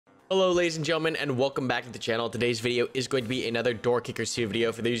Hello ladies and gentlemen, and welcome back to the channel. Today's video is going to be another Door Kickers 2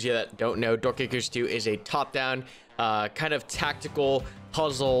 video. For those of you that don't know, Door Kickers 2 is a top-down kind of tactical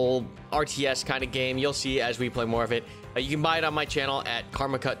puzzle RTS kind of game. You'll see as we play more of it. You can buy it on my channel at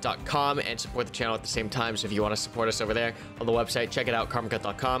karmakut.com and support the channel at the same time. So if you want to support us over there on the website, check it out,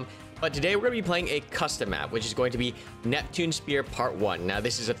 karmakut.com. But today we're going to be playing a custom map, which is going to be Neptune Spear Part 1. Now,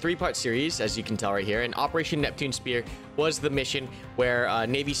 this is a 3-part series, as you can tell right here. And Operation Neptune Spear was the mission where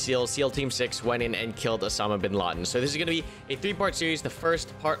Navy SEALs, SEAL Team 6, went in and killed Osama bin Laden. So this is going to be a 3-part series. The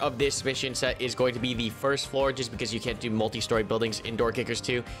first part of this mission set is going to be the first floor, just because you can't do multi-story buildings in Door Kickers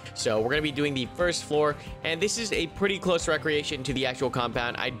 2. So we're going to be doing the first floor. And this is a pretty close recreation to the actual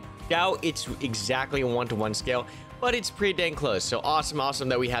compound. I doubt it's exactly a 1-to-1 scale, but it's pretty dang close. So awesome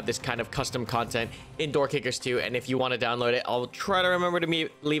that we have this kind of custom content in Door Kickers 2. And if you want to download it, I'll try to remember to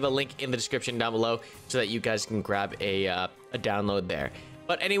leave a link in the description down below so that you guys can grab a download there.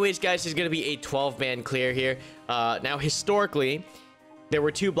 But anyways, guys, there's going to be a 12-man clear here. Now, historically, there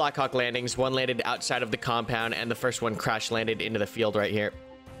were 2 Black Hawk landings. One landed outside of the compound, and the first one crash landed into the field right here.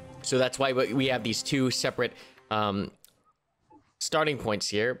 So that's why we have these 2 separate starting points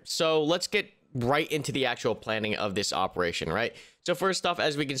here. So let's get right into the actual planning of this operation, right? So first off,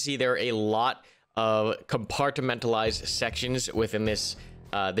 as we can see, there are a lot of compartmentalized sections within this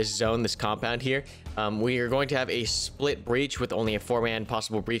this zone, this compound here. We are going to have a split breach with only a 4-man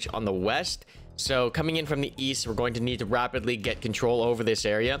possible breach on the west. So coming in from the east, we're going to need to rapidly get control over this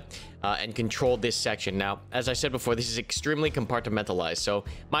area and control this section. Now, as I said before, this is extremely compartmentalized. So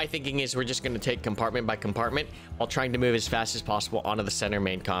my thinking is we're just going to take compartment by compartment while trying to move as fast as possible onto the center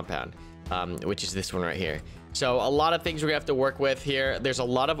main compound. Which is this one right here. So a lot of things we're gonna have to work with here. There's a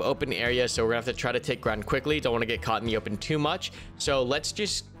lot of open areas, so we're gonna have to try to take ground quickly. Don't want to get caught in the open too much. So let's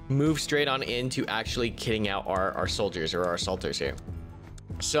just move straight on into actually kitting out our soldiers or our assaulters here.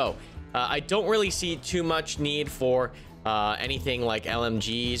 So I don't really see too much need for anything like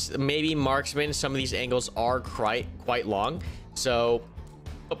LMGs. Maybe marksmen. Some of these angles are quite long. So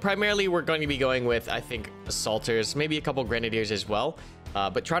but primarily we're going to be going with, I think, assaulters, maybe a couple grenadiers as well.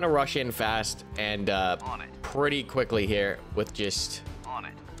 But trying to rush in fast and pretty quickly here with just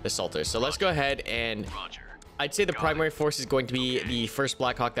assaulters. So let's go ahead and I'd say the primary force is going to be the first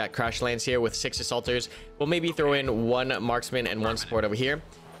Black Hawk that crash lands here with 6 assaulters. We'll maybe throw in 1 marksman and 1 support over here.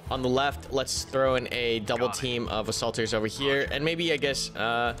 On the left, let's throw in a double team of assaulters over here. And maybe, I guess,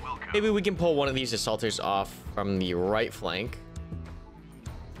 maybe we can pull one of these assaulters off from the right flank.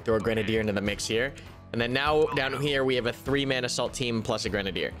 Throw a grenadier into the mix here. And then now down here, we have a 3-man assault team plus a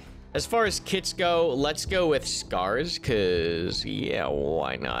grenadier. As far as kits go, let's go with scars because, yeah,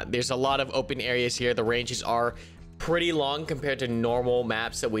 why not? There's a lot of open areas here. The ranges are pretty long compared to normal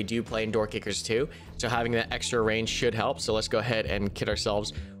maps that we do play in Door Kickers 2. So having that extra range should help. So let's go ahead and kit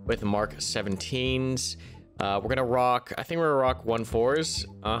ourselves with Mark 17s. We're going to rock, I think we're going to rock 1.4s.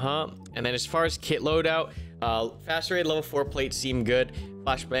 And then as far as kit loadout, fast raid level 4 plates seem good.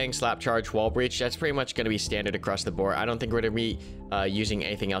 Flashbang, slap charge, wall breach. That's pretty much going to be standard across the board. I don't think we're going to be using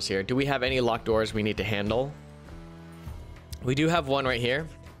anything else here. Do we have any locked doors we need to handle? We do have one right here.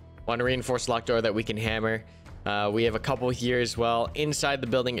 One reinforced locked door that we can hammer. We have a couple here as well. Inside the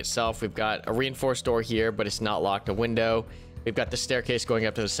building itself, we've got a reinforced door here, but it's not locked. A window. We've got the staircase going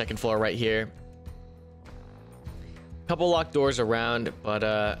up to the 2nd floor right here. Couple locked doors around,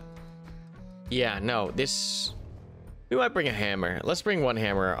 but yeah, no, this... We might bring a hammer. Let's bring 1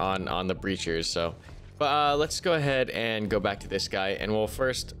 hammer on the breachers. So, but let's go ahead and go back to this guy, and we'll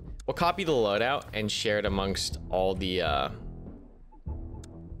copy the loadout and share it amongst all the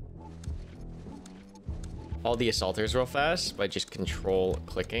assaulters real fast by just control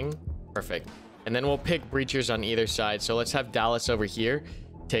clicking. Perfect. And then we'll pick breachers on either side. So let's have Dallas over here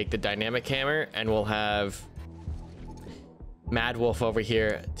take the dynamic hammer, and we'll have Mad Wolf over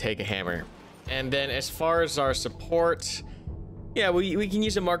here take a hammer. And then as far as our support, yeah, we can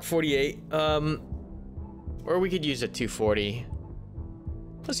use a Mark 48, or we could use a 240.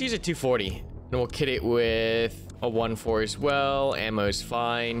 Let's use a 240, and we'll kit it with a 1.4 as well. Ammo's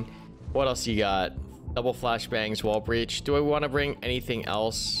fine. What else you got? Double flashbangs, wall breach. Do I want to bring anything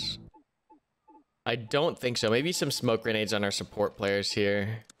else? I don't think so. Maybe some smoke grenades on our support players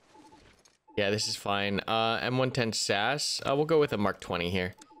here. Yeah, this is fine. M110 SAS. We'll go with a Mark 20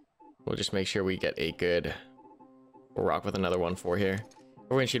 here. We'll just make sure we get a good... We'll rock with another 1.4 here.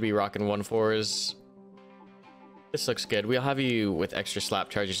 Everyone should be rocking 1.4s. This looks good. We'll have you with extra slap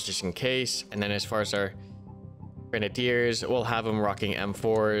charges just in case. And then as far as our grenadiers, we'll have them rocking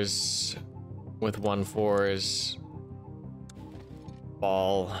M4s with 1.4s.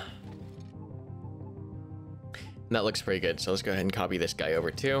 Ball. That looks pretty good. So let's go ahead and copy this guy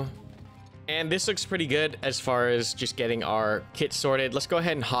over too. And this looks pretty good as far as just getting our kit sorted. Let's go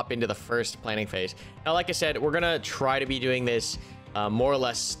ahead and hop into the first planning phase. Now, like I said, we're going to try to be doing this more or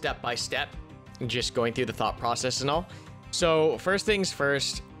less step by step, just going through the thought process and all. So first things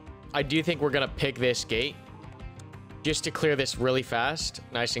first, I do think we're going to pick this gate just to clear this really fast,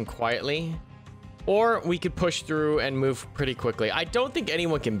 nice and quietly. Or we could push through and move pretty quickly. I don't think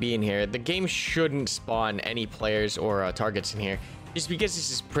anyone can be in here. The game shouldn't spawn any players or targets in here, just because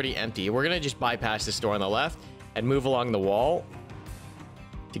this is pretty empty. We're going to just bypass this door on the left and move along the wall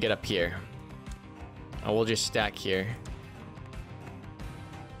to get up here. And we'll just stack here.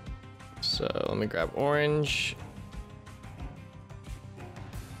 So let me grab orange.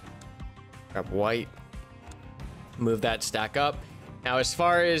 Grab white. Move that stack up. Now, as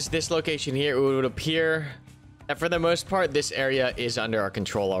far as this location here, it would appear that for the most part, this area is under our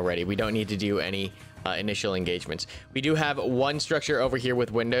control already. We don't need to do any initial engagements. We do have one structure over here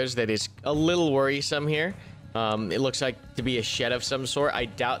with windows that is a little worrisome here. It looks like to be a shed of some sort. I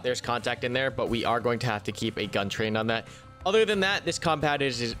doubt there's contact in there, but we are going to have to keep a gun trained on that. Other than that, this compound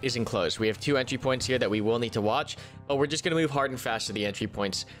is enclosed. We have 2 entry points here that we will need to watch, but we're just going to move hard and fast to the entry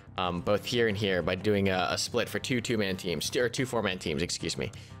points, both here and here, by doing a split for 2 2-man teams, or 2 4-man teams, excuse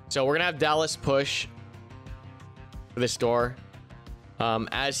me. So we're going to have Dallas push for this door.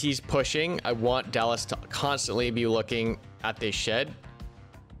 As he's pushing, I want Dallas to constantly be looking at this shed.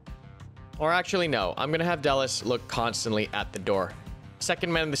 Or actually, no. I'm going to have Dallas look constantly at the door.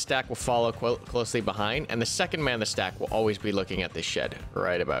 Second man in the stack will follow closely behind, and the second man in the stack will always be looking at this shed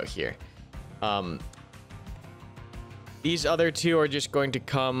right about here. These other 2 are just going to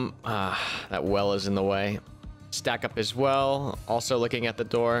come... that well is in the way. Stack up as well, also looking at the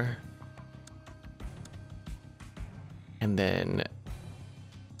door. And then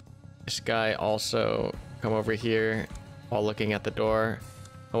this guy also come over here while looking at the door.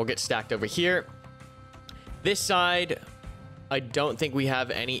 And we'll get stacked over here. This side, I don't think we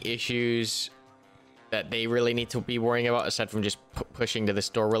have any issues that they really need to be worrying about, aside from just pushing to this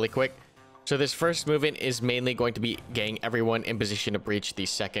door really quick. So this first movement is mainly going to be getting everyone in position to breach the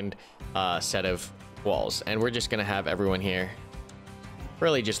second set of walls. And we're just going to have everyone here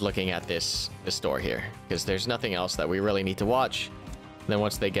really just looking at this door here, because there's nothing else that we really need to watch. And then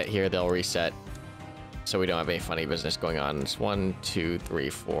once they get here, they'll reset, so we don't have any funny business going on. It's 1 2 3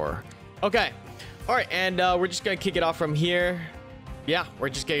 4. Okay. All right, and we're just gonna kick it off from here. Yeah, we're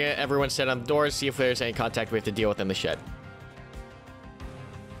just gonna get everyone set on the doors, see if there's any contact we have to deal with in the shed.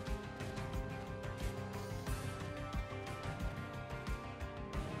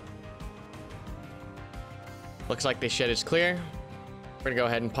 Looks like the shed is clear. We're gonna go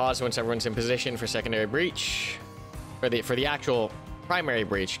ahead and pause once everyone's in position for secondary breach, for the actual primary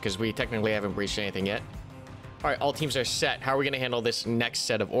breach, because we technically haven't breached anything yet. All right, all teams are set. How are we gonna handle this next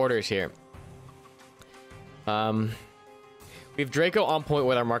set of orders here? We have Draco on point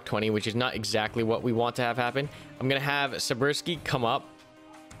with our Mark 20, which is not exactly what we want to have happen. I'm gonna have Sabursky come up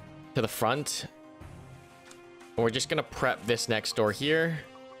to the front, and we're just gonna prep this next door here.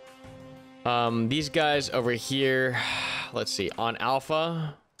 These guys over here, let's see, on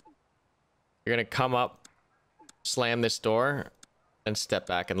Alpha, you're gonna come up, slam this door, and step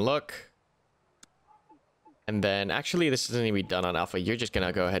back and look. And then, actually, this doesn't need to be done on Alpha. You're just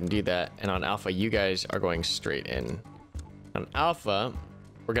gonna go ahead and do that. And on Alpha, you guys are going straight in. On Alpha,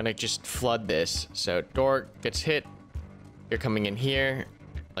 we're gonna just flood this. So door gets hit. You're coming in here,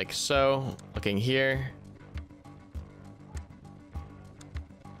 like so, looking here.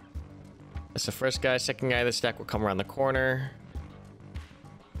 That's the first guy. Second guy of the stack will come around the corner.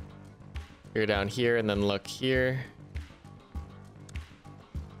 You're down here, and then look here.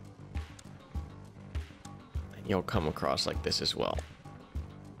 And you'll come across like this as well.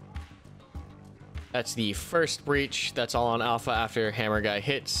 That's the first breach. That's all on Alpha after Hammer Guy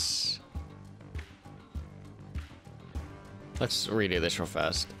hits. Let's redo this real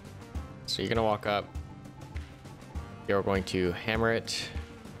fast. So you're gonna walk up. You're going to hammer it.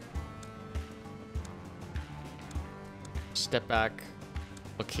 Step back.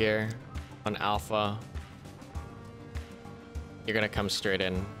 Look here. On Alpha. You're gonna come straight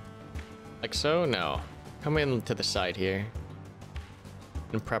in. Like so? No. Come in to the side here.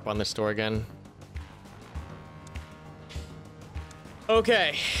 And prep on this door again.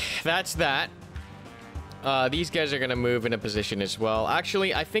 Okay, that's that. These guys are gonna move in a position as well.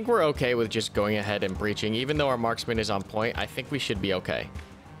 Actually, I think we're okay with just going ahead and breaching. Even though our marksman is on point, I think we should be okay.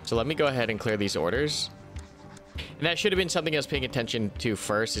 So let me go ahead and clear these orders. And that should have been something I was paying attention to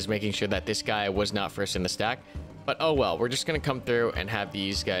first, is making sure that this guy was not first in the stack. But oh well, we're just gonna come through and have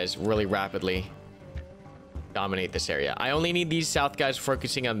these guys really rapidly dominate this area. I only need these south guys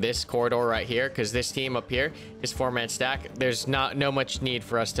focusing on this corridor right here, because this team up here is 4-man stack. There's no much need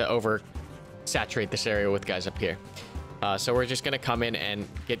for us to over saturate this area with guys up here. So we're just gonna come in and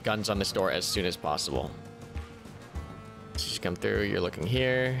get guns on this door as soon as possible. Let's just come through. You're looking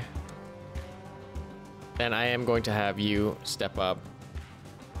here. Then I am going to have you step up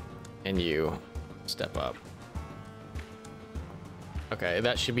and you step up. Okay,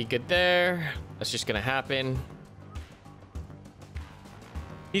 that should be good there. That's just gonna happen.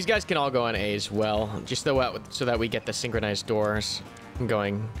 These guys can all go on A as well, just so that we get the synchronized doors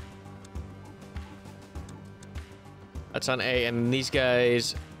going. That's on A, and these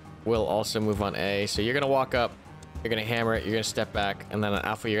guys will also move on A. So you're gonna walk up, you're gonna hammer it, you're gonna step back, and then on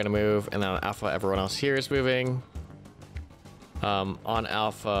Alpha you're gonna move, and then on Alpha everyone else here is moving. On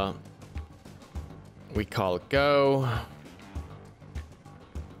Alpha we call it go.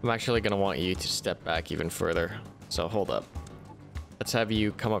 I'm actually gonna want you to step back even further. So hold up. Let's have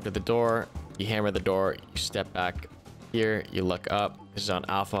you come up to the door. You hammer the door. You step back here. You look up. This is on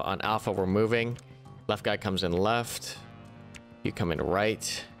Alpha. On Alpha, we're moving. Left guy comes in left. You come in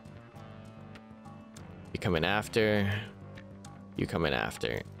right. You come in after. You come in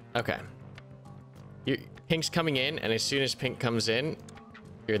after. Okay. Pink's coming in, and as soon as Pink comes in,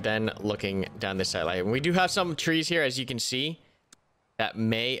 you're then looking down this side line. And we do have some trees here, as you can see, that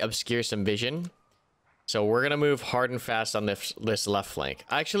may obscure some vision. So we're gonna move hard and fast on this left flank.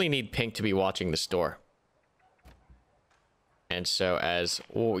 I actually need Pink to be watching this door. And so as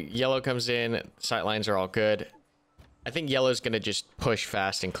yellow comes in, sight lines are all good. I think yellow's gonna just push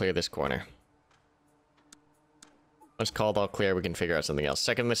fast and clear this corner. Once called all clear, we can figure out something else.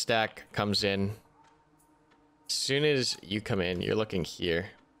 Second the stack comes in. As soon as you come in, you're looking here.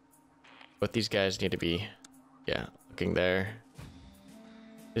 But these guys need to be, yeah, looking there.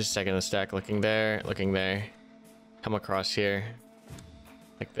 This is second the stack, looking there, looking there. Come across here,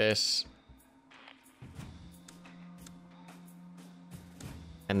 like this.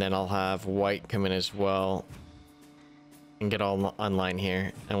 And then I'll have white come in as well. And get all online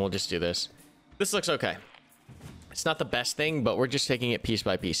here, and we'll just do this. This looks okay. It's not the best thing, but we're just taking it piece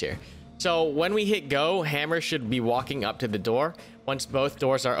by piece here. So when we hit go, Hammer should be walking up to the door. Once both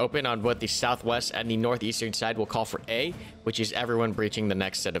doors are open on both the southwest and the northeastern side, we'll call for A, which is everyone breaching the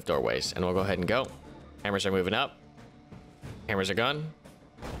next set of doorways. And we'll go ahead and go. Hammers are moving up. Hammers are gone.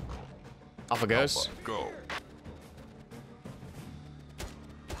 Alpha goes. Alpha, go.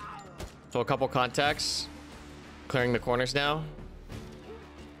 So a couple contacts. Clearing the corners now.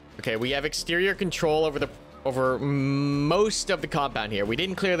 Okay, we have exterior control over most of the compound here. We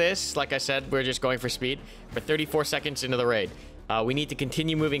didn't clear this. Like I said, we're just going for speed. We're 34 seconds into the raid. We need to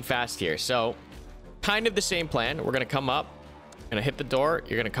continue moving fast here. So, kind of the same plan. We're going to come up. Going to hit the door.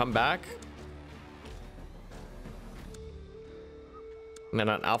 You're going to come back. And then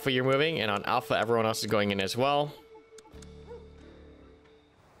on Alpha, you're moving. And on Alpha, everyone else is going in as well.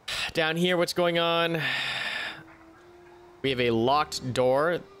 Down here, what's going on? We have a locked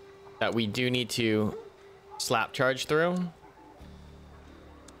door that we do need to slap charge through.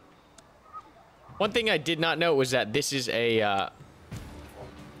 One thing I did not know was that this is a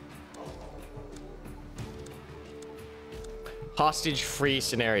hostage-free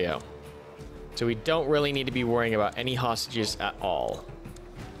scenario. So we don't really need to be worrying about any hostages at all.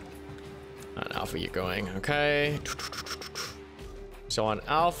 On Alpha, you're going. Okay. So on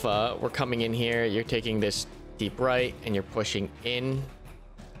Alpha, we're coming in here. You're taking this deep right, and you're pushing in.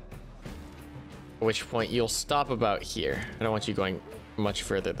 At which point you'll stop about here. I don't want you going much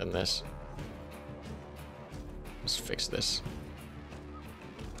further than this. Let's fix this.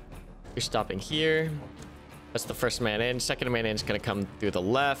 You're stopping here. That's the first man in. Second man in is going to come through the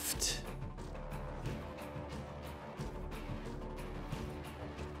left.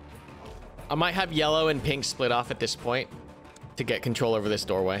 I might have yellow and pink split off at this point to get control over this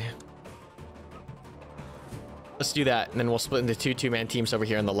doorway. Let's do that, and then we'll split into two-man teams over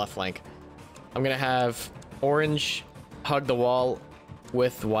here on the left flank. I'm gonna have orange hug the wall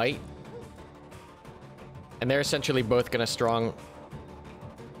with white, and they're essentially both gonna strong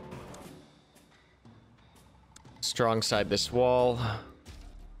side this wall,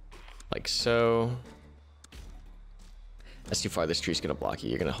 like so. That's too far. This tree's gonna block you.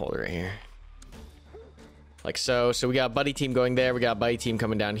 You're gonna hold it right here, like so. So we got a buddy team going there. We got a buddy team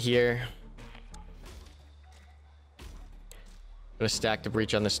coming down here. Gonna stack the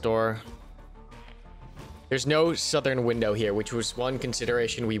breach on this door. There's no southern window here, which was one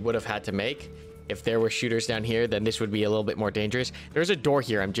consideration we would have had to make. If there were shooters down here, then this would be a little bit more dangerous. There's a door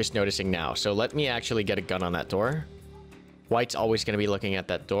here I'm just noticing now. So let me actually get a gun on that door. White's always going to be looking at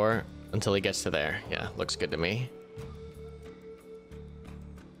that door. until he gets to there. Yeah, looks good to me.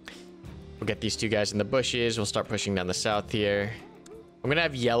 We'll get these two guys in the bushes. We'll start pushing down the south here. I'm gonna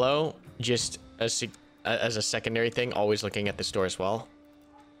have yellow just as a secondary thing, always looking at this door as well.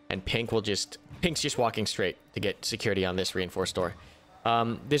 And pink's just walking straight to get security on this reinforced door.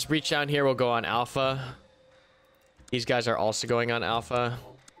 This breach down here will go on alpha. These guys are also going on alpha.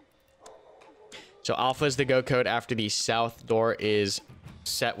 So alpha is the go code after the south door is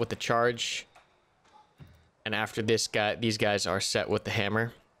set with the charge. And after this guy, these guys are set with the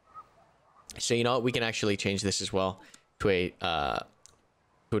hammer. So you know what? We can actually change this as well to a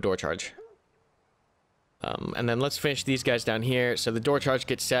door charge. And then let's finish these guys down here. So the door charge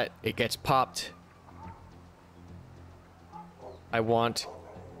gets set. It gets popped. Everyone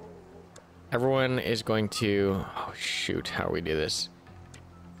is going to... Oh, shoot. How do we do this?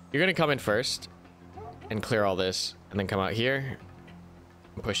 You're going to come in first and clear all this. And then come out here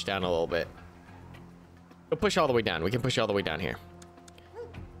and push down a little bit. We'll push all the way down. We can push all the way down here.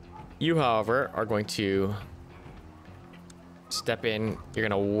 You, however, are going to step in. You're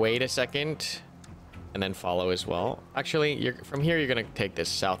going to wait a second and then follow as well. Actually, from here, you're going to take this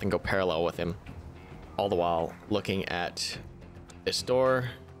south and go parallel with him, all the while looking at this door.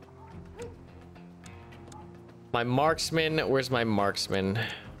 My marksman, where's my marksman?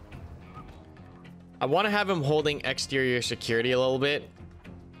 I want to have him holding exterior security a little bit,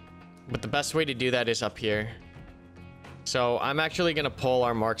 but the best way to do that is up here. So I'm actually going to pull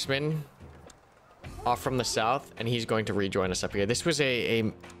our marksman off from the south, and he's going to rejoin us up here. This was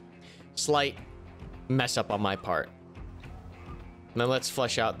a slight mess up on my part. And then let's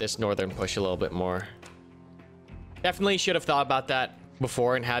flesh out this northern push a little bit more. Definitely should have thought about that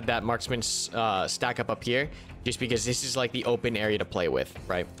before and had that marksman stack up here, just because this is like the open area to play with,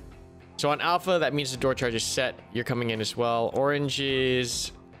 right? So on alpha, that means the door charge is set. You're coming in as well. Orange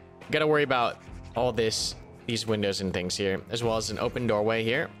is... Gotta worry about all these windows and things here, as well as an open doorway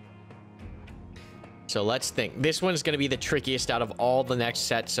here. So let's think. This one's going to be the trickiest out of all the next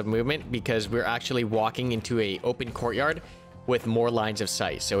sets of movement, because we're actually walking into a open courtyard with more lines of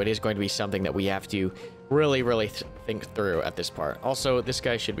sight. So it is going to be something that we have to really think through at this part. Also, this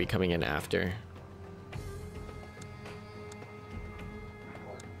guy should be coming in after.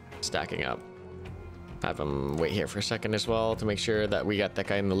 Stacking up. Have him wait here for a second as well to make sure that we got that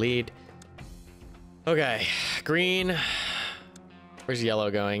guy in the lead. Okay, green. Where's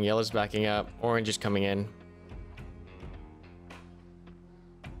yellow going? Yellow's backing up. Orange is coming in.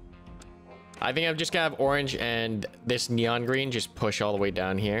 I think I'm just gonna have orange and this neon green just push all the way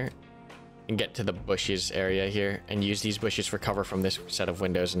down here and get to the bushes area here and use these bushes for cover from this set of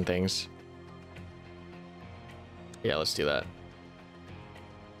windows and things. Yeah, let's do that.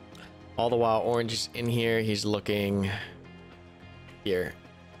 All the while orange is in here. He's looking here,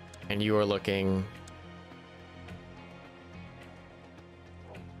 and you are looking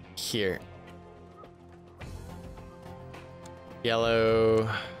here. Yellow,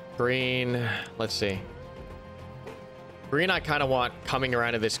 green. Let's see. Green, I kind of want coming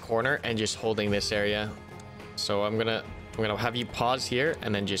around to this corner and just holding this area. So I'm gonna have you pause here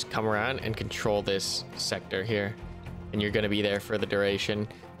and then just come around and control this sector here, and you're gonna be there for the duration.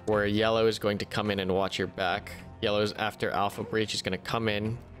 Where yellow is going to come in and watch your back. Yellow's after alpha breach is going to come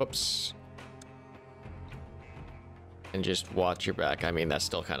in. Whoops. And just watch your back. I mean, that's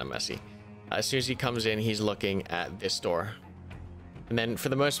still kind of messy. As soon as he comes in, he's looking at this door. And then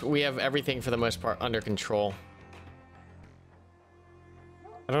we have everything for the most part under control.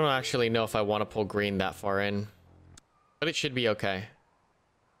 I don't actually know if I want to pull green that far in, but it should be okay.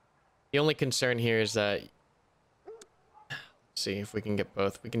 The only concern here is that... See if we can get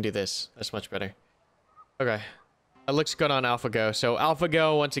both. We can do this. That's much better. Okay. It looks good on AlphaGo. So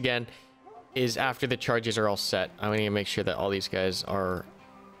AlphaGo, once again, is after the charges are all set. I need to make sure that all these guys are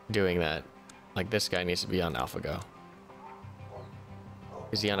doing that. Like, this guy needs to be on AlphaGo.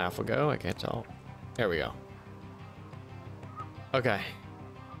 Is he on AlphaGo? I can't tell. There we go. Okay.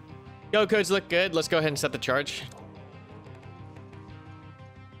 Go codes look good. Let's go ahead and set the charge.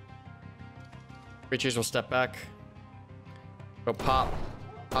 Creatures will step back. Go pop.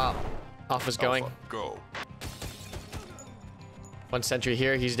 Pop. Off is going. Alpha, go. One sentry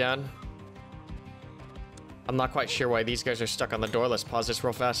here. He's down. I'm not quite sure why these guys are stuck on the door. Let's pause this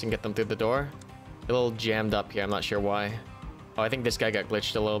real fast and get them through the door. A little jammed up here. I'm not sure why. Oh, I think this guy got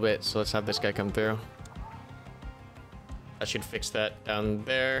glitched a little bit. So let's have this guy come through. That should fix that down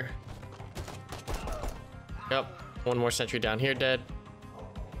there. Yep. One more sentry down here dead.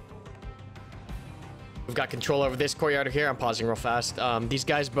 We've got control over this courtyard here. I'm pausing real fast. These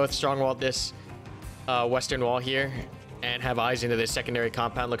guys both strong-walled this western wall here. and have eyes into this secondary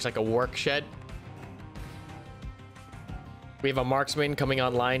compound. Looks like a work shed. We have a marksman coming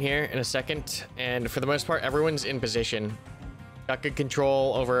online here in a second, and for the most part, everyone's in position. Got good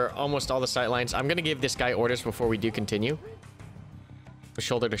control over almost all the sight lines. I'm gonna give this guy orders before we do continue.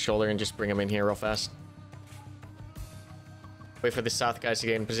 Shoulder to shoulder and just bring him in here real fast. Wait for the south guys to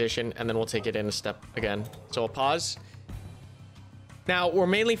get in position, and then we'll take it in a step again. So we'll pause. Now, we're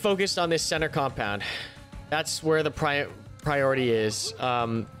mainly focused on this center compound. That's where the priority is.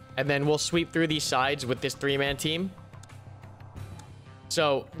 And then we'll sweep through these sides with this 3-man team.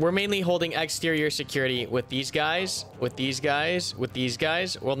 So we're mainly holding exterior security with these guys, with these guys, with these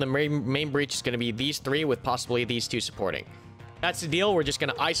guys. Well, the main breach is going to be these 3 with possibly these 2 supporting. That's the deal. We're just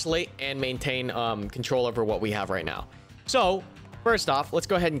going to isolate and maintain control over what we have right now. So first off, let's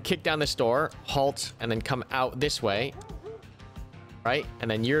go ahead and kick down this door, halt, and then come out this way. Right? And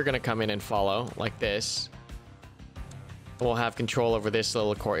then you're going to come in and follow like this. We'll have control over this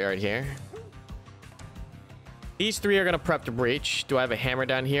little courtyard here. These 3 are going to prep to breach. Do I have a hammer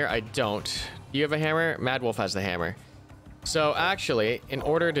down here? I don't. Do you have a hammer? Mad Wolf has the hammer. So actually, in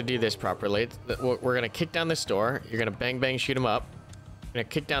order to do this properly, we're going to kick down this door. You're going to bang, bang, shoot them up. You're going to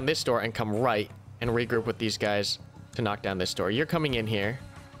kick down this door and come right and regroup with these guys to knock down this door. You're coming in here,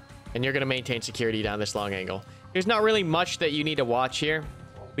 and you're going to maintain security down this long angle. There's not really much that you need to watch here.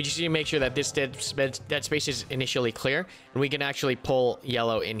 We just need to make sure that this dead space is initially clear, and we can actually pull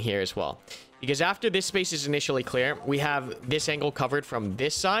yellow in here as well. Because after this space is initially clear, we have this angle covered from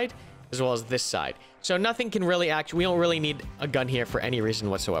this side as well as this side. So nothing can really we don't really need a gun here for any reason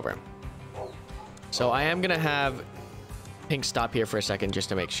whatsoever. So I am going to have Pink stop here for a second just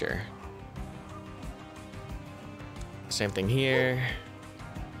to make sure. Same thing here.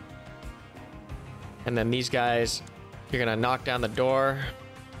 And then these guys, you're going to knock down the door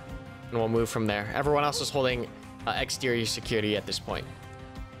and we'll move from there. Everyone else is holding exterior security at this point.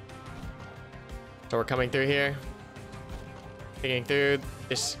 So we're coming through here. Digging through.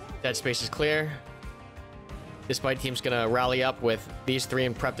 This dead space is clear. This bite team's gonna rally up with these 3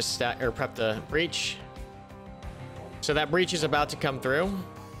 and prep the breach. So that breach is about to come through.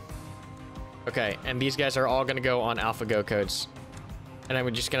 Okay, and these guys are all gonna go on alpha go codes. And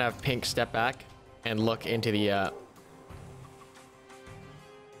I'm just gonna have Pink step back and look into the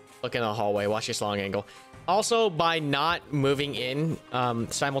look in the hallway. Watch this long angle. Also, by not moving in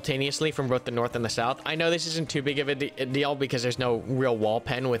simultaneously from both the north and the south, I know this isn't too big of a deal because there's no real wall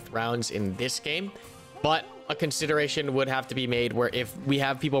pen with rounds in this game, but a consideration would have to be made where if we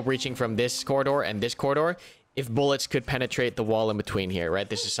have people breaching from this corridor and this corridor, if bullets could penetrate the wall in between here, right?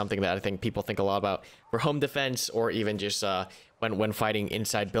 This is something that I think people think a lot about for home defense or even just when fighting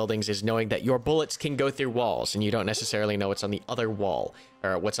inside buildings, is knowing that your bullets can go through walls and you don't necessarily know what's on the other wall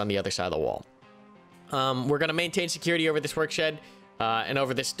or what's on the other side of the wall. We're going to maintain security over this work shed and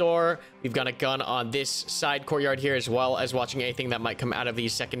over this door. We've got a gun on this side courtyard here, as well as watching anything that might come out of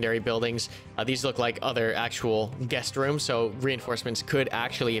these secondary buildings. These look like other actual guest rooms, so reinforcements could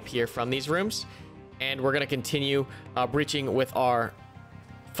actually appear from these rooms. And we're going to continue breaching with our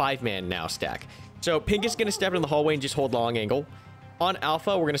 5-man now stack. So Pink is going to step in the hallway and just hold long angle. On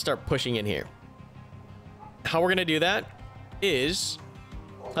alpha, we're going to start pushing in here. How we're going to do that is...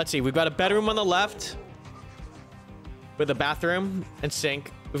 Let's see, we've got a bedroom on the left with a bathroom and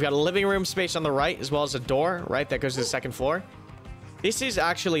sink. We've got a living room space on the right, as well as a door, right, that goes to the second floor. This is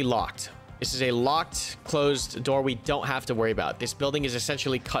actually locked. This is a locked, closed door we don't have to worry about. This building is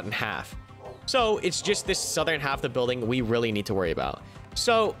essentially cut in half. So it's just this southern half of the building we really need to worry about.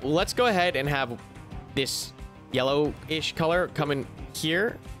 So let's go ahead and have this yellowish color come in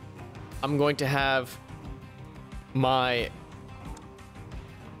here. I'm going to have my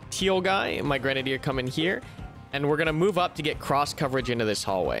teal guy, my grenadier, come in here, and we're gonna move up to get cross coverage into this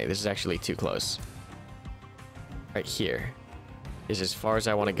hallway. This is actually too close. Right here is as far as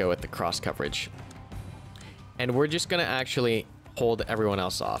I want to go with the cross coverage, and we're just gonna actually hold everyone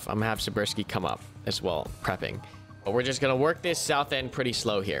else off. I'm gonna have Sabirsky come up as well, prepping, but we're just gonna work this south end pretty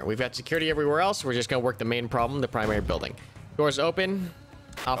slow here. We've got security everywhere else. We're just gonna work the main problem, the primary building. Doors open,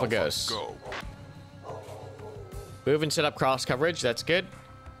 alpha goes. Go. Move and set up cross coverage. That's good.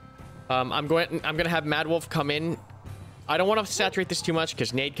 I'm gonna have Mad Wolf come in. I don't want to saturate this too much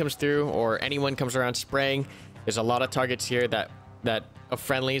because nade comes through or anyone comes around spraying. There's a lot of targets here that of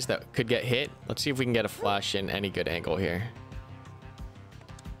friendlies that could get hit. Let's see if we can get a flash in any good angle here.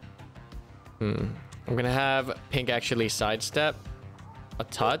 I'm gonna have Pink actually sidestep a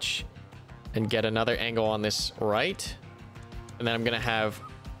touch and get another angle on this right, and then I'm gonna have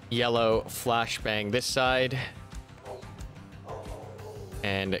yellow flashbang this side.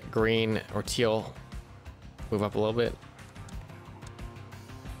 And green or teal move up a little bit.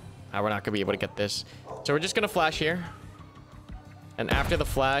 We're not gonna be able to get this. So we're just gonna flash here. And after the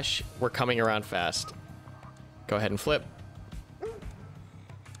flash, we're coming around fast. Go ahead and flip.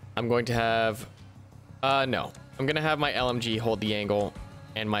 I'm going to have... no. I'm gonna have my LMG hold the angle,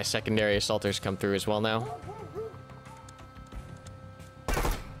 and my secondary assaulters come through as well now.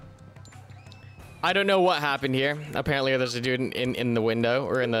 I don't know what happened here. Apparently there's a dude in the window,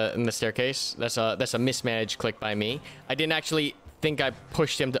 or in the staircase. That's a mismanaged click by me. I didn't actually think I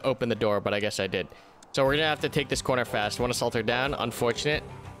pushed him to open the door, but I guess I did. So we're gonna have to take this corner fast. One assaulter down, unfortunate.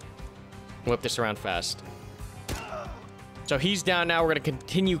 Whip this around fast. So he's down now. We're gonna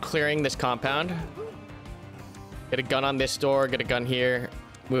continue clearing this compound. Get a gun on this door, get a gun here,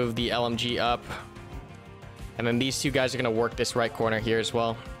 move the LMG up. And then these two guys are going to work this right corner here as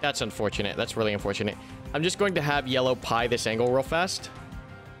well. That's unfortunate. That's really unfortunate. I'm just going to have yellow pie this angle real fast.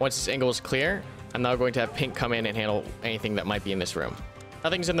 Once this angle is clear, I'm now going to have pink come in and handle anything that might be in this room.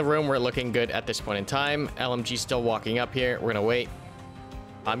 Nothing's in the room. We're looking good at this point in time. LMG still walking up here. We're going to wait.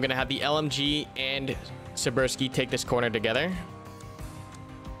 I'm going to have the LMG and Sibursky take this corner together.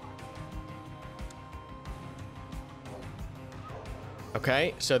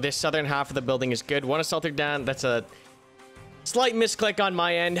 Okay, so this southern half of the building is good. One assaulter down. That's a slight misclick on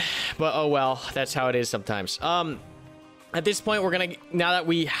my end, but oh well, that's how it is sometimes. At this point, we're gonna, now that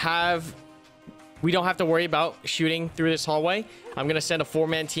we don't have to worry about shooting through this hallway, I'm gonna send a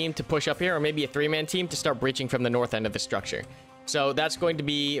 4-man team to push up here, or maybe a 3-man team to start breaching from the north end of the structure. So that's going to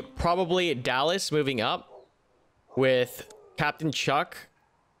be probably Dallas moving up with Captain Chuck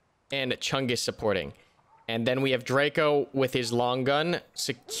and Chungus supporting. And then we have Draco with his long gun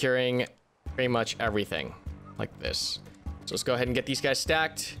securing pretty much everything like this. So let's go ahead and get these guys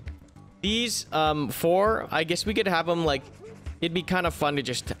stacked. These 4, I guess we could have them like, it'd be kind of fun to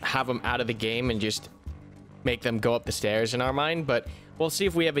just have them out of the game and just make them go up the stairs in our mind, but we'll see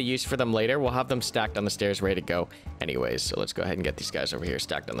if we have a use for them later. We'll have them stacked on the stairs ready to go anyways. So let's go ahead and get these guys over here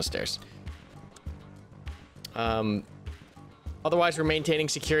stacked on the stairs. Otherwise, we're maintaining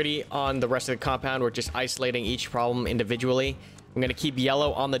security on the rest of the compound. We're just isolating each problem individually. I'm going to keep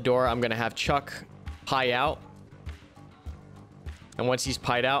yellow on the door. I'm going to have Chuck pie out. And once he's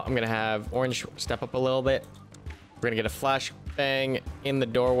pied out, I'm going to have orange step up a little bit. We're going to get a flashbang in the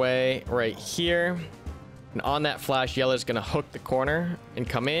doorway right here. And on that flash, yellow is going to hook the corner and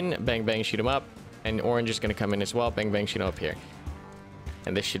come in. Bang, bang, shoot him up. And orange is going to come in as well. Bang, bang, shoot him up here.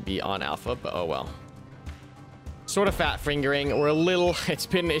 And this should be on alpha, but oh well. Sort of fat fingering. We're a little, it's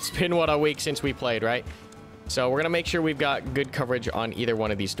been what, a week since we played, right? So we're gonna make sure we've got good coverage on either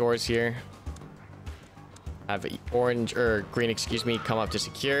one of these doors here. Have orange or green, excuse me, come up to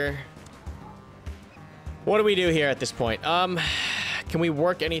secure. What do we do here at this point? Can we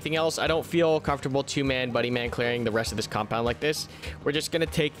work anything else? I don't feel comfortable 2-man buddy man clearing the rest of this compound like this. We're just gonna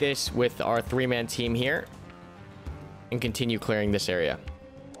take this with our 3-man team here and continue clearing this area.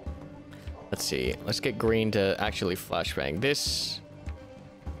 Let's see. Let's get green to actually flashbang this.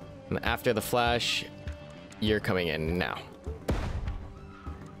 And after the flash, you're coming in now.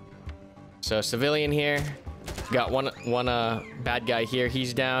 So civilian here. Got one bad guy here.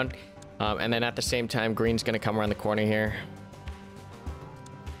 He's down. And then at the same time, green's going to come around the corner here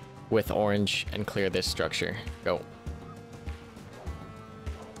with orange and clear this structure. Go.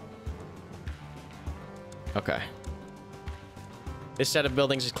 Okay. This set of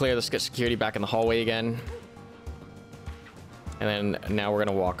buildings is clear. Let's get security back in the hallway again. And then now we're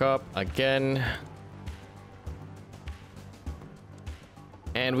going to walk up again.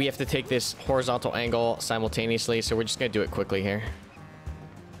 And we have to take this horizontal angle simultaneously. So we're just going to do it quickly here.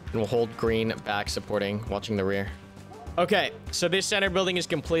 And we'll hold green back supporting, watching the rear. Okay, so this center building is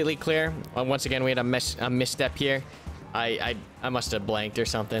completely clear. Once again, we had a misstep here. I must have blanked or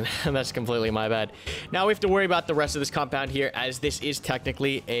something. That's completely my bad. Now we have to worry about the rest of this compound here, as this is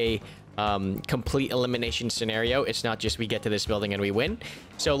technically a complete elimination scenario. It's not just we get to this building and we win.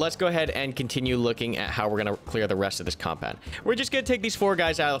 So let's go ahead and continue looking at how we're going to clear the rest of this compound. We're just going to take these 4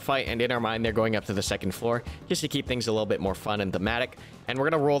 guys out of the fight, and in our mind, they're going up to the 2nd floor just to keep things a little bit more fun and thematic. And we're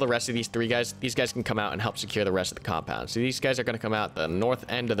going to roll the rest of these 3 guys. These guys can come out and help secure the rest of the compound. So these guys are going to come out the north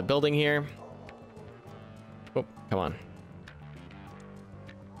end of the building here. Oh, come on.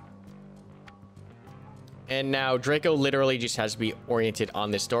 And now Draco literally just has to be oriented on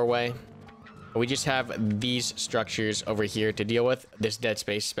this doorway. We just have these structures over here to deal with. This dead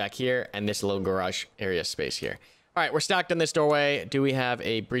space back here and this little garage area space here. All right, we're stacked on this doorway. Do we have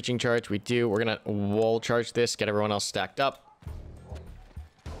a breaching charge? We do. We're going to wall charge this, get everyone else stacked up.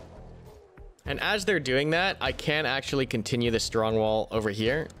 And as they're doing that, I can actually continue the strong wall over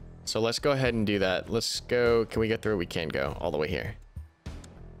here. So let's go ahead and do that. Let's go. Can we get through? We can go all the way here.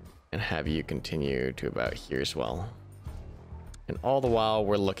 and have you continue to about here as well. And all the while,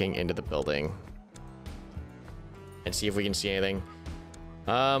 we're looking into the building and see if we can see anything.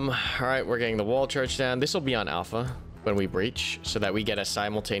 All right, we're getting the wall charge down. This will be on alpha when we breach, so that we get a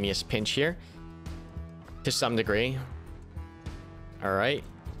simultaneous pinch here to some degree. All right,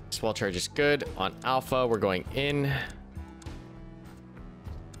 this wall charge is good. On alpha, we're going in.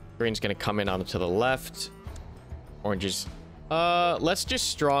 Green's gonna come in onto the left. Orange is... let's just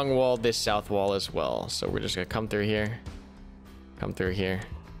strong wall this south wall as well. So we're just gonna come through here. Come through here.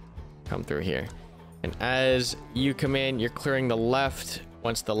 Come through here. And as you come in, you're clearing the left.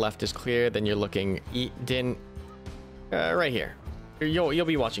 Once the left is clear, then you're looking right here. You'll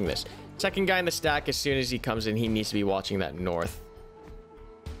be watching this. Second guy in the stack, as soon as he comes in, he needs to be watching that north.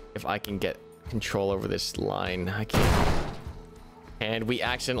 If I can get control over this line, I can't. And we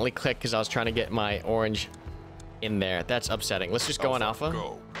accidentally clicked because I was trying to get my orange in there. That's upsetting. Let's just go on alpha.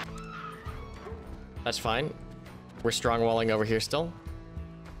 Go. That's fine. We're strong walling over here still.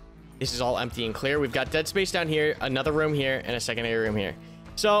 This is all empty and clear. We've got dead space down here, another room here, and a secondary room here.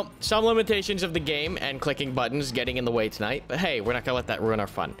 So, some limitations of the game and clicking buttons getting in the way tonight. But hey, we're not gonna let that ruin our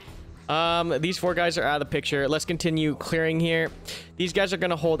fun. These four guys are out of the picture. Let's continue clearing here. These guys are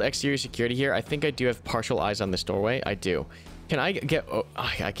gonna hold exterior security here. I think I do have partial eyes on this doorway. I do. Can I get... Oh,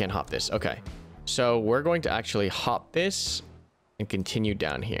 I can't hop this. Okay. So, we're going to actually hop this and continue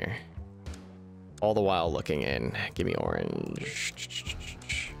down here. All the while looking in. Give me orange.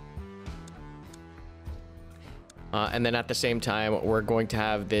 And then at the same time, we're going to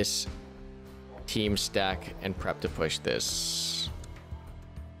have this team stack and prep to push this.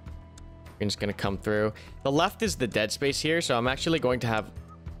 Green's going to come through. The left is the dead space here, so I'm actually going to have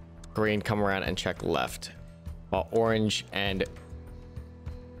green come around and check left, while orange and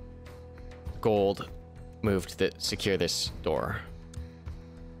gold move to secure this door.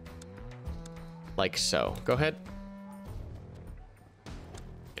 Like so. Go ahead.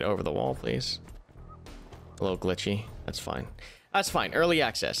 Get over the wall, please. A little glitchy. That's fine. That's fine. Early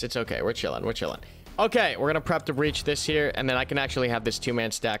access. It's okay. We're chilling. We're chilling. Okay, we're gonna prep to breach this here, and then I can actually have this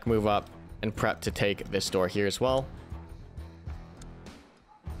two-man stack move up and prep to take this door here as well.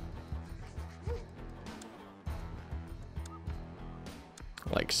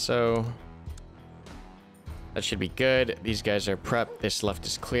 Like so. That should be good. These guys are prepped. This left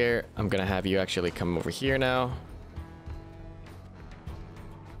is clear. I'm gonna have you actually come over here now.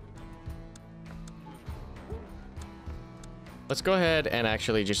 Let's go ahead and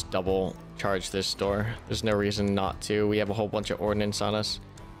actually just double charge this door. There's no reason not to. We have a whole bunch of ordnance on us.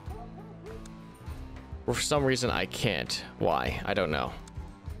 For some reason I can't. Why? I don't know.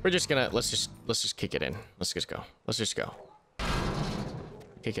 We're just gonna let's just kick it in. Let's just go. Let's just go.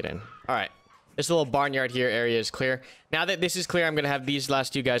 Kick it in. All right. This little barnyard here area is clear. Now that this is clear, I'm gonna have these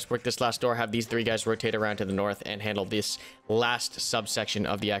last two guys work this last door, have these three guys rotate around to the north and handle this last subsection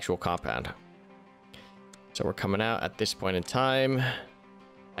of the actual compound. So we're coming out at this point in time.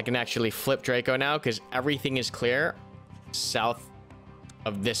 I can actually flip Draco now because everything is clear south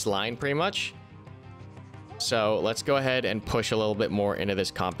of this line pretty much. So let's go ahead and push a little bit more into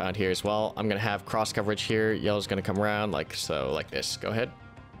this compound here as well. I'm going to have cross coverage here. Yellow's going to come around like so, like this. Go ahead.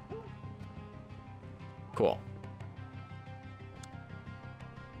 Cool.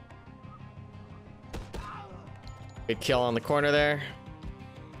 Good kill on the corner there.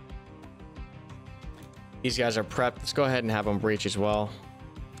 These guys are prepped. Let's go ahead and have them breach as well.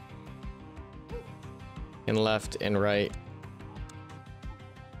 And left and right.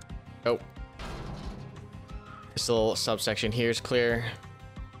 Oh. This little subsection here is clear.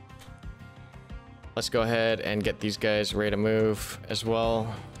 Let's go ahead and get these guys ready to move as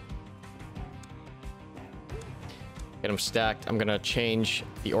well. Get them stacked. I'm going to change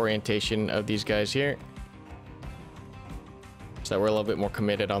the orientation of these guys here, so that we're a little bit more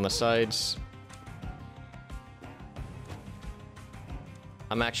committed on the sides.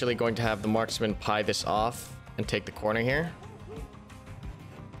 I'm actually going to have the marksman pie this off and take the corner here.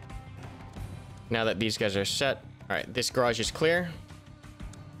 Now that these guys are set. All right, this garage is clear.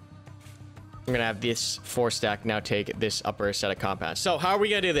 I'm going to have this 4 stack now take this upper set of compounds. So how are we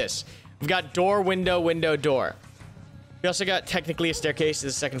going to do this? We've got door, window, window, door. We also got technically a staircase to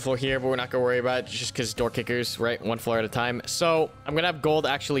the second floor here, but we're not going to worry about it just because door kickers, right? 1 floor at a time. So I'm going to have gold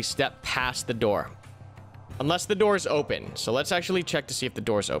actually step past the door. Unless the door is open. So let's actually check to see if the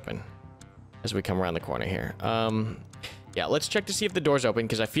door is open as we come around the corner here. Yeah, let's check to see if the door's open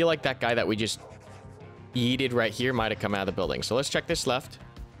because I feel like that guy that we just yeeted right here might have come out of the building. So let's check this left.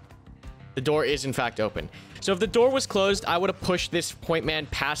 The door is in fact open. So if the door was closed, I would have pushed this point man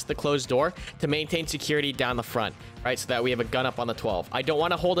past the closed door to maintain security down the front, right? So that we have a gun up on the 12. I don't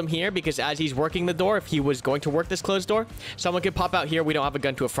want to hold him here because as he's working the door, if he was going to work this closed door, someone could pop out here. We don't have a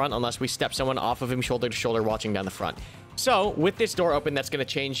gun to a front unless we step someone off of him shoulder to shoulder watching down the front. So with this door open, that's going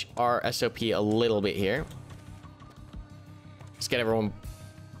to change our SOP a little bit here. Let's get everyone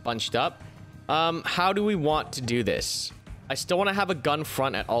bunched up. How do we want to do this? I still want to have a gun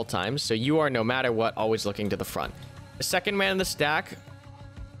front at all times, so you are, no matter what, always looking to the front. The second man in the stack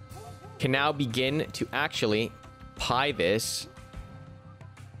can now begin to actually pie this,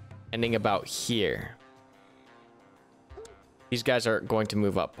 ending about here. These guys are going to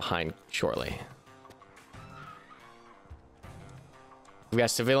move up behind shortly. We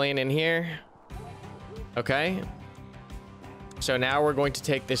got civilian in here. Okay. So now we're going to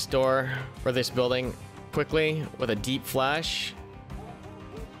take this door for this building quickly with a deep flash.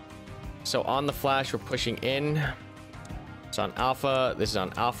 So on the flash, we're pushing in. It's on alpha. This is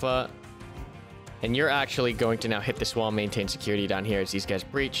on alpha. And you're actually going to now hit this wall, maintain security down here as these guys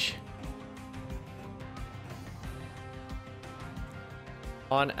breach.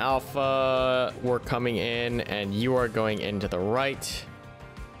 On alpha, we're coming in and you are going into the right.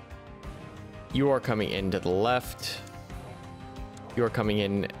 You are coming into the left. You are coming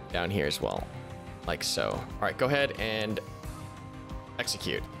in down here as well. Like so. All right, go ahead and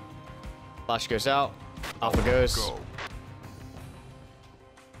execute. Flash goes out. Alpha goes.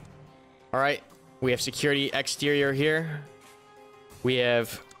 All right, we have security exterior here. We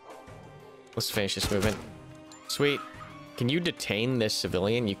have... Let's finish this movement. Sweet. Can you detain this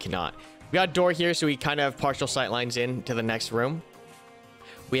civilian? You cannot. We got a door here, so we kind of have partial sight lines in to the next room.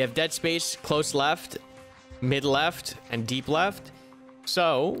 We have dead space, close left, mid left, and deep left.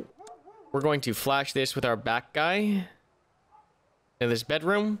 So we're going to flash this with our back guy in this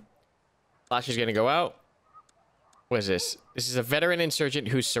bedroom. Flash is going to go out. What is this? This is a veteran insurgent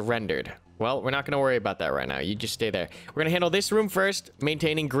who's surrendered. Well, we're not going to worry about that right now. You just stay there. We're going to handle this room first,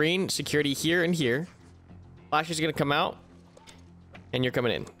 maintaining green security here and here. Flash is going to come out, and you're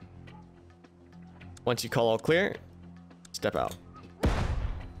coming in. Once you call all clear, step out.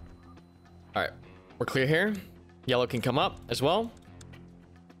 All right, we're clear here. Yellow can come up as well.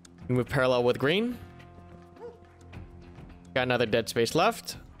 Move parallel with green. Got another dead space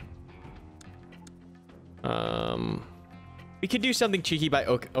left. We could do something cheeky by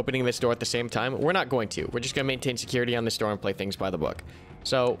opening this door at the same time. We're not going to. We're just going to maintain security on this door and play things by the book.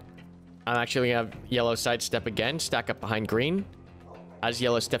 So I'm actually going to have yellow sidestep again, stack up behind green. As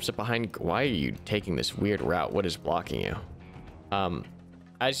yellow steps up behind... Why are you taking this weird route? What is blocking you?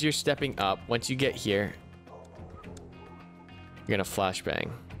 As you're stepping up, once you get here, you're going to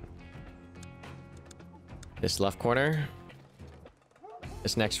flashbang. This left corner.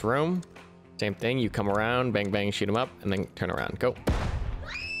 This next room. Same thing. You come around, bang, bang, shoot him up, and then turn around. Go.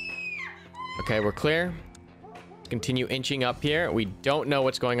 Okay, we're clear. Continue inching up here. We don't know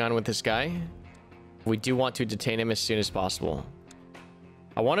what's going on with this guy. We do want to detain him as soon as possible.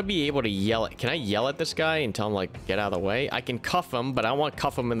 I want to be able to yell at... Can I yell at this guy and tell him, like, get out of the way? I can cuff him, but I don't want to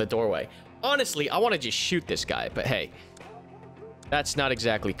cuff him in the doorway. Honestly, I want to just shoot this guy, but hey. That's not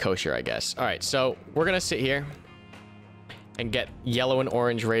exactly kosher, I guess. All right, so we're going to sit here and get yellow and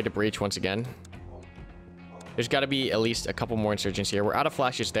orange ready to breach once again. There's got to be at least a couple more insurgents here. We're out of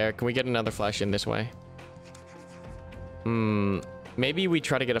flashes there. Can we get another flash in this way? Maybe we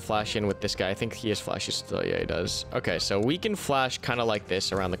try to get a flash in with this guy. I think he has flashes still. Yeah, he does. Okay, so we can flash kind of like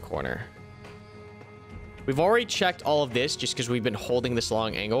this around the corner. We've already checked all of this just because we've been holding this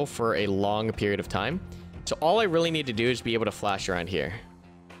long angle for a long period of time. So all I really need to do is be able to flash around here.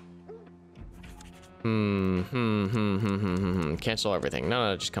 Cancel everything.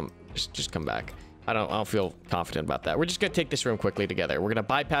 No, just come back. I don't feel confident about that. We're just gonna take this room quickly together. We're gonna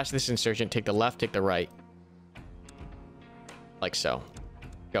bypass this insurgent, take the left, take the right. Like so.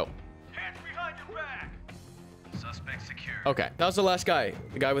 Go. Hands behind your back. Suspect secure. Okay, that was the last guy.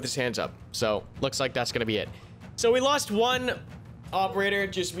 The guy with his hands up. So, looks like that's gonna be it. So we lost one operator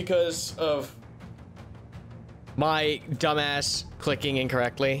just because of my dumbass clicking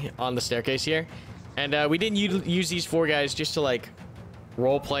incorrectly on the staircase here. And we didn't use these four guys just to, like,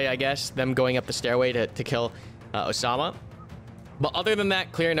 role play, I guess, them going up the stairway to kill Osama. But other than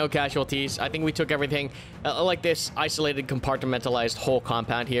that, clear, no casualties. I think we took everything like this isolated, compartmentalized whole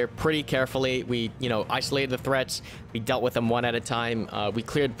compound here pretty carefully. We, you know, isolated the threats. We dealt with them one at a time. We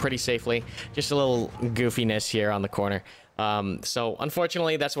cleared pretty safely. Just a little goofiness here on the corner. So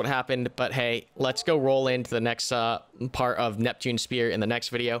unfortunately, that's what happened. But hey, let's go roll into the next part of Neptune Spear in the next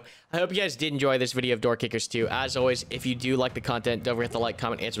video. I hope you guys did enjoy this video of Door Kickers 2. As always, if you do like the content, don't forget to like,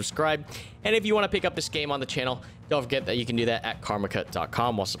 comment, and subscribe. And if you want to pick up this game on the channel, don't forget that you can do that at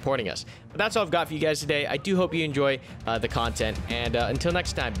karmakut.com while supporting us. But that's all I've got for you guys today. I do hope you enjoy the content. And until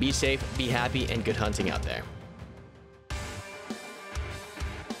next time, be safe, be happy, and good hunting out there.